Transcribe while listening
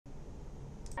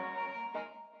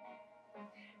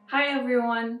Hi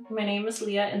everyone, my name is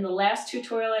Leah. In the last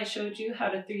tutorial I showed you how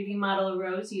to 3D model a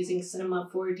rose using Cinema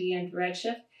 4D and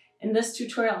Redshift. In this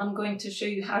tutorial I'm going to show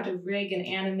you how to rig and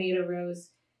animate a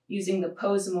rose using the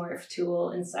Pose Morph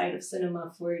tool inside of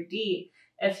Cinema 4D.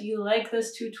 If you like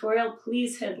this tutorial,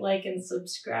 please hit like and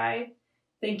subscribe.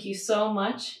 Thank you so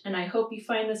much, and I hope you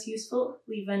find this useful.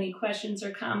 Leave any questions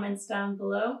or comments down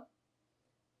below,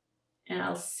 and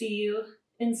I'll see you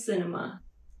in Cinema.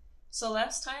 So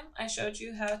last time I showed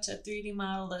you how to 3D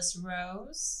model this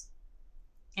rose,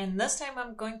 and this time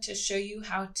I'm going to show you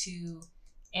how to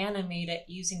animate it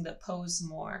using the Pose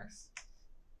Morph.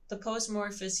 The Pose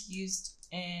Morph is used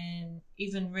in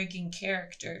even rigging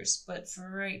characters, but for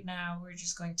right now we're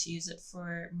just going to use it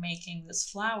for making this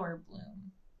flower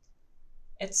bloom.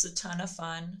 It's a ton of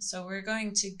fun, so we're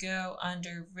going to go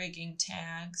under rigging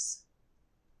tags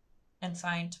and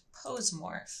find Pose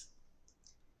Morph.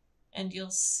 And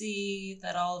you'll see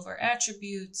that all of our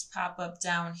attributes pop up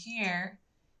down here.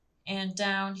 And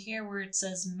down here where it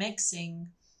says mixing,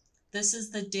 this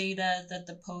is the data that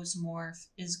the Pose Morph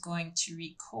is going to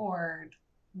record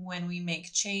when we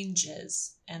make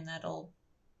changes, and that'll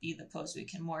be the pose we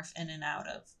can morph in and out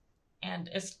of. And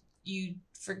if you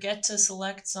forget to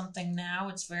select something now,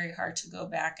 it's very hard to go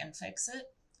back and fix it.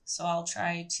 So I'll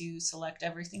try to select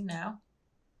everything now.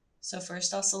 So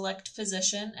first I'll select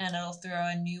position, and it'll throw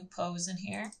a new pose in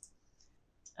here.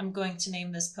 I'm going to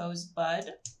name this pose Bud,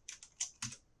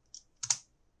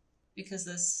 because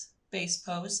this base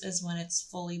pose is when it's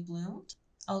fully bloomed.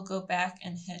 I'll go back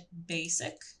and hit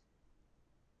basic.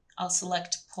 I'll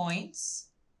select points,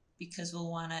 because we'll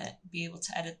want to be able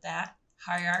to edit that.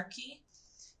 Hierarchy.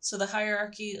 So the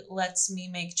hierarchy lets me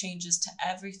make changes to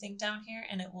everything down here,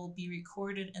 and it will be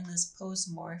recorded in this Pose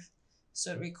Morph.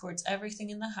 So it records everything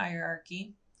in the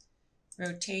hierarchy.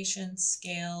 Rotation,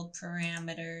 scale,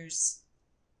 parameters,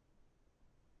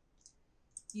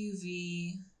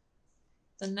 UV.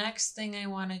 The next thing I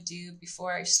want to do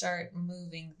before I start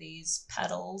moving these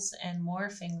petals and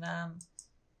morphing them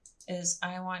is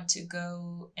I want to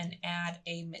go and add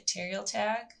a material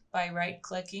tag by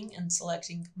right-clicking and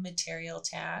selecting material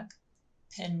tag,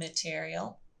 pin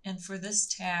material. And for this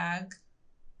tag,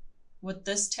 what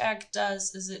this tag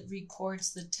does is it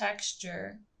records the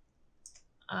texture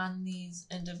on these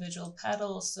individual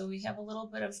petals, so we have a little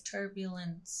bit of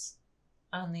turbulence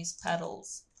on these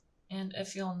petals. And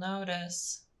if you'll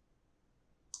notice,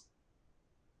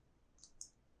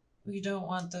 we don't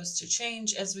want those to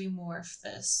change as we morph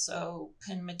this, so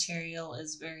pin material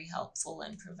is very helpful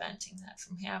in preventing that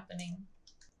from happening.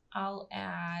 I'll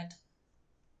add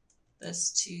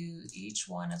this to each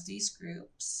one of these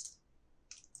groups.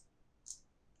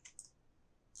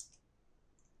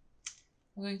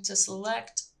 I'm going to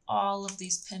select all of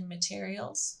these pin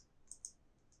materials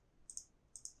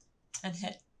and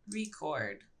hit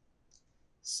record.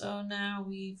 So now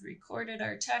we've recorded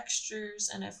our textures,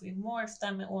 and if we morph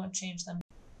them, it won't change them.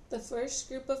 The first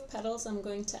group of petals I'm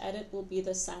going to edit will be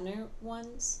the center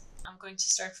ones. I'm going to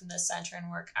start from the center and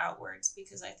work outwards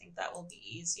because I think that will be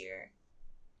easier.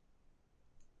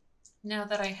 Now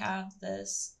that I have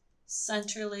this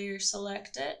center layer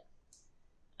selected,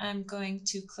 I'm going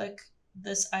to click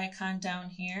this icon down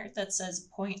here that says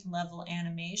point level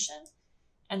animation,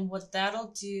 and what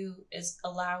that'll do is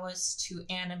allow us to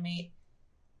animate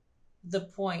the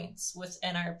points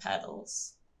within our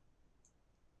petals.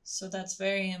 So that's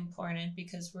very important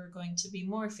because we're going to be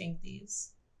morphing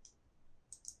these.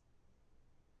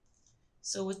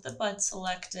 So with the bud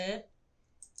selected,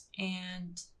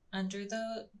 and under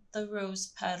the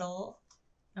rose petal,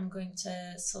 I'm going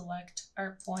to select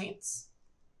our points.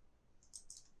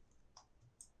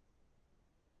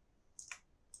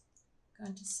 Go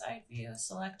into side view,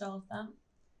 select all of them.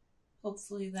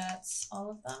 Hopefully that's all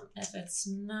of them. If it's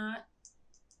not,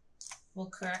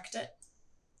 we'll correct it.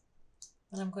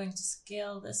 And I'm going to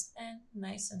scale this in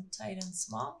nice and tight and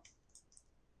small.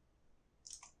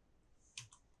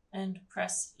 And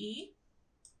press E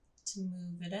to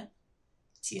move it in.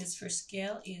 T is for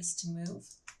scale, E is to move.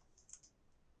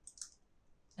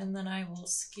 And then I will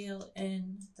scale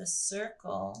in the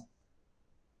circle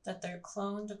that they're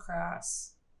cloned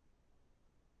across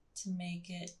to make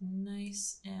it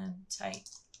nice and tight.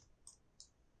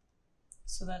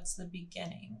 So that's the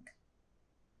beginning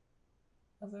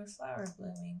of our flower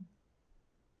blooming.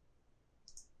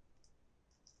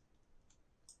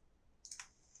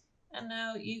 And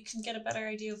now you can get a better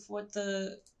idea of what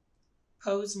the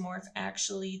Pose Morph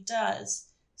actually does.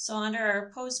 So under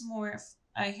our Pose Morph,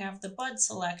 I have the bud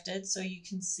selected, so you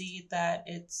can see that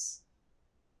it's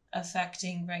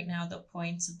affecting right now the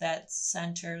points of that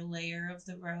center layer of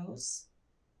the rose.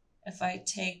 if I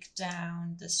take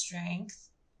down the strength,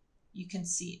 you can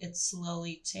see it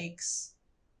slowly takes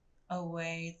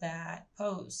away that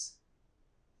pose.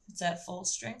 It's at full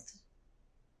strength.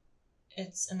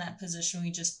 It's in that position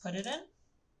we just put it in.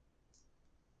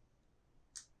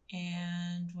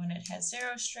 And when it has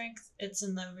 0 strength, it's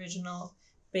in the original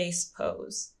base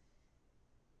pose.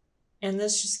 And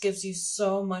this just gives you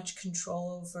so much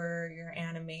control over your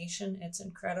animation. It's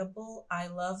incredible. I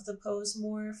love the pose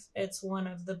morph. It's one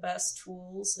of the best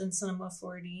tools in Cinema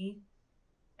 4D.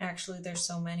 Actually, there's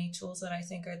so many tools that I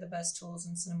think are the best tools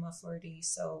in Cinema 4D,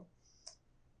 so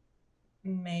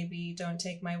maybe don't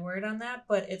take my word on that,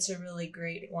 but it's a really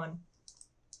great one.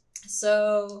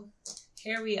 So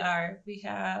here we are. We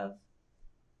have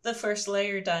the first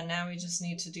layer done. Now we just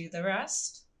need to do the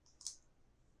rest.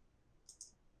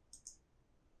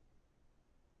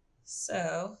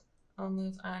 So I'll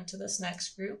move on to this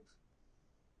next group.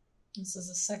 This is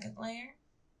the second layer.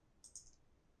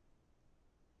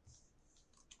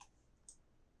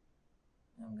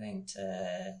 I'm going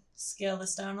to scale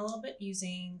this down a little bit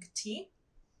using T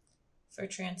for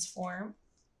transform.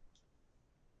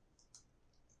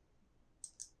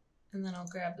 And then I'll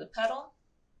grab the petal,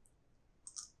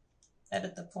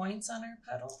 edit the points on our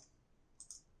petal.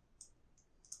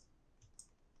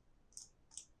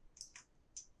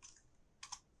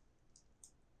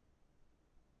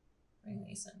 Bring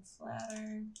these in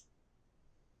flatter.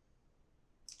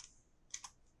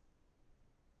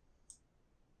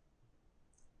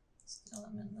 Scale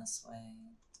them in this way.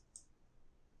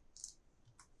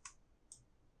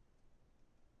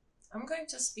 I'm going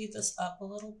to speed this up a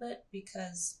little bit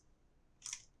because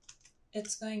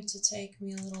it's going to take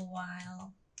me a little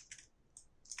while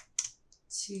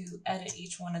to edit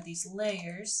each one of these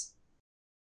layers.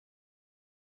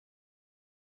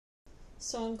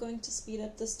 So I'm going to speed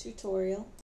up this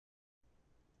tutorial.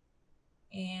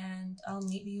 And I'll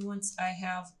meet you once I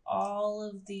have all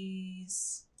of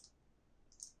these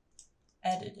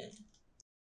edited.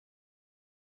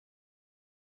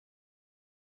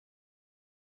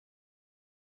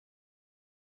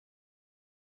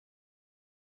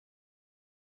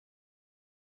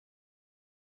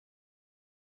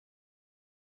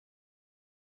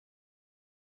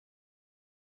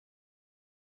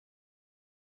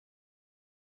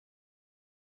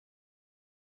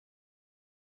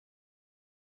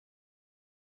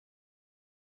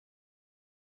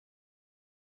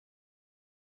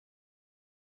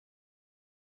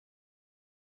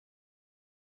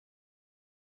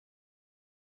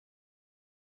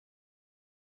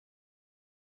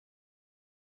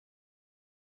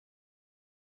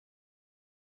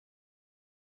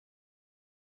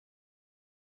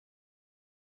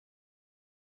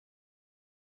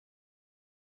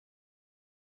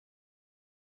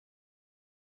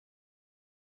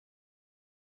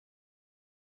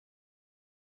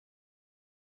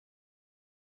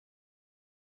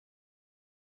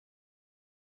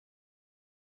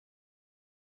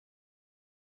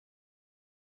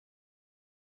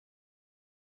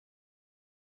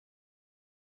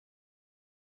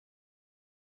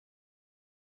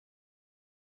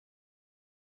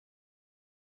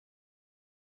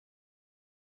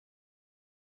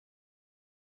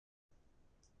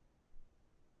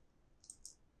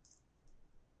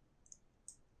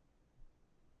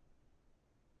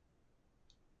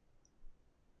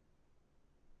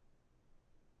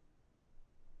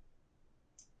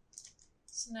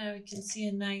 So now we can see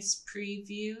a nice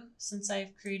preview since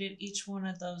I've created each one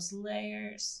of those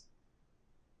layers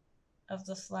of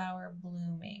the flower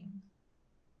blooming.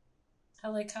 I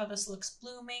like how this looks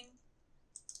blooming.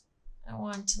 I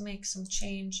want to make some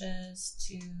changes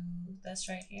to this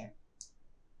right here,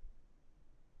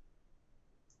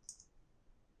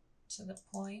 to the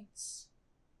points.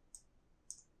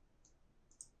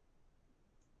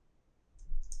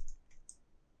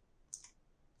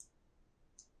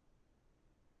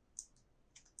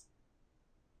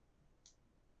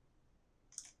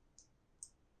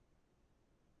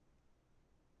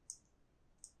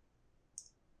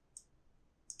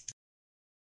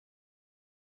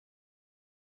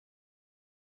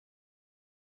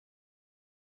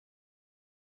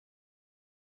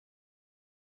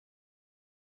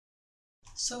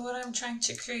 So what I'm trying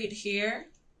to create here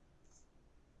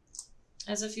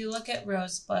is, if you look at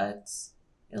rosebuds,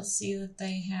 you'll see that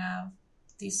they have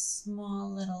these small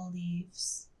little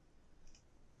leaves.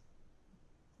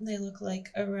 They look like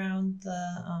around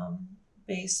the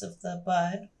base of the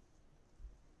bud.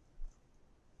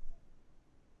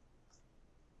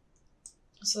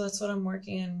 So that's what I'm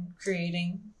working on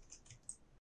creating.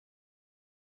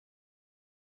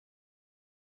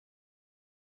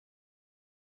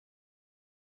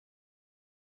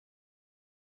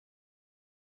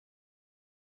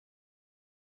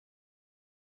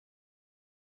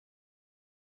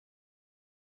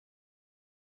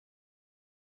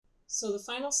 So the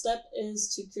final step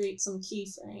is to create some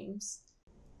keyframes.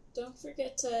 Don't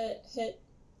forget to hit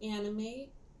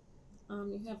animate.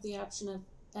 You have the option of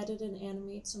edit and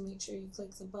animate, so make sure you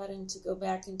click the button to go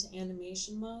back into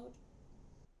animation mode.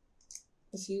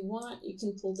 If you want, you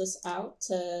can pull this out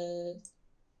to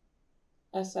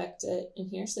affect it in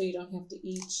here so you don't have to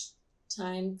each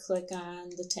time click on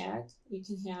the tag. You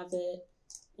can have it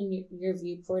in your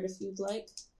viewport if you'd like.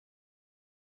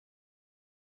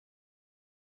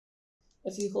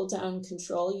 If you hold down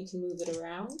Control, you can move it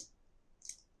around.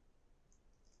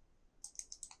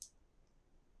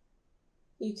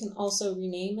 You can also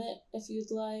rename it if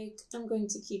you'd like. I'm going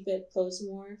to keep it Pose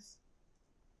Morph.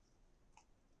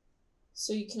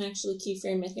 So you can actually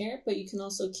keyframe it here, but you can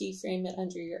also keyframe it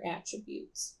under your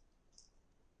attributes.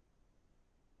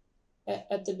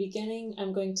 At the beginning,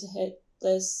 I'm going to hit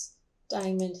this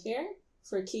diamond here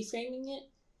for keyframing it,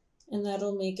 and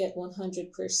that'll make it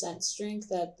 100%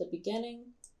 strength at the beginning.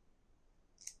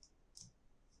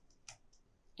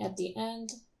 At the end,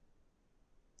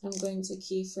 I'm going to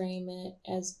keyframe it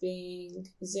as being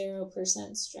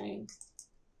 0% strength.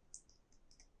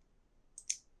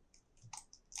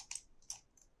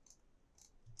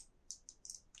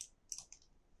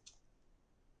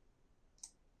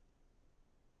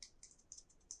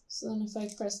 So then if I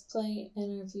press play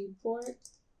in our viewport,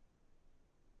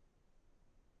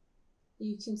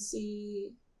 you can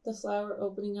see the flower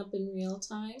opening up in real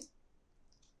time.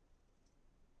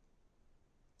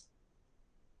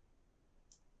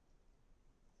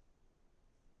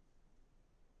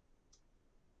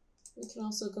 We can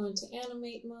also go into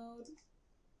animate mode.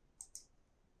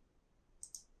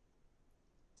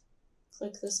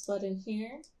 Click this button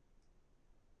here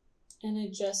and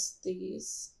adjust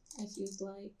these if you'd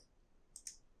like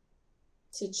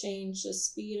to change the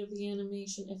speed of the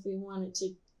animation if we want it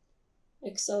to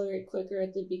accelerate quicker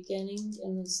at the beginning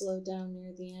and then slow down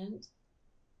near the end.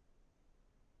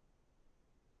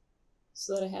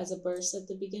 So that it has a burst at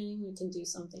the beginning, we can do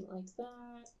something like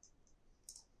that.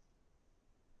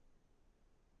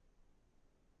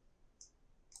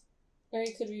 Or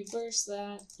you could reverse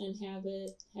that and have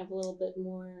it have a little bit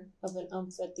more of an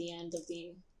oomph at the end of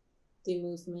the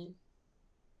movement.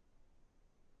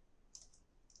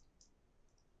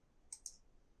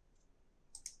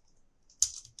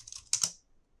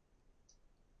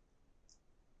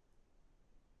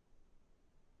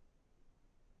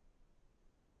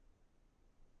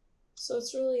 So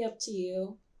it's really up to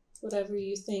you, whatever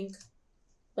you think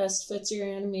best fits your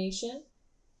animation.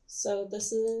 So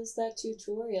this is that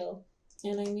tutorial,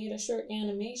 and I made a short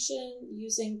animation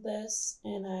using this,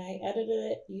 and I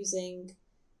edited it using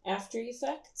After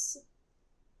Effects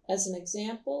as an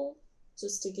example,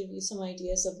 just to give you some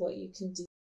ideas of what you can do.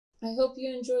 I hope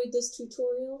you enjoyed this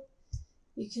tutorial.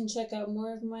 You can check out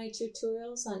more of my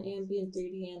tutorials on ambient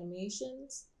 3D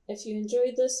animations. If you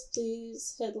enjoyed this,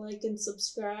 please hit like and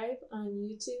subscribe on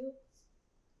YouTube.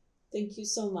 Thank you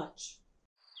so much.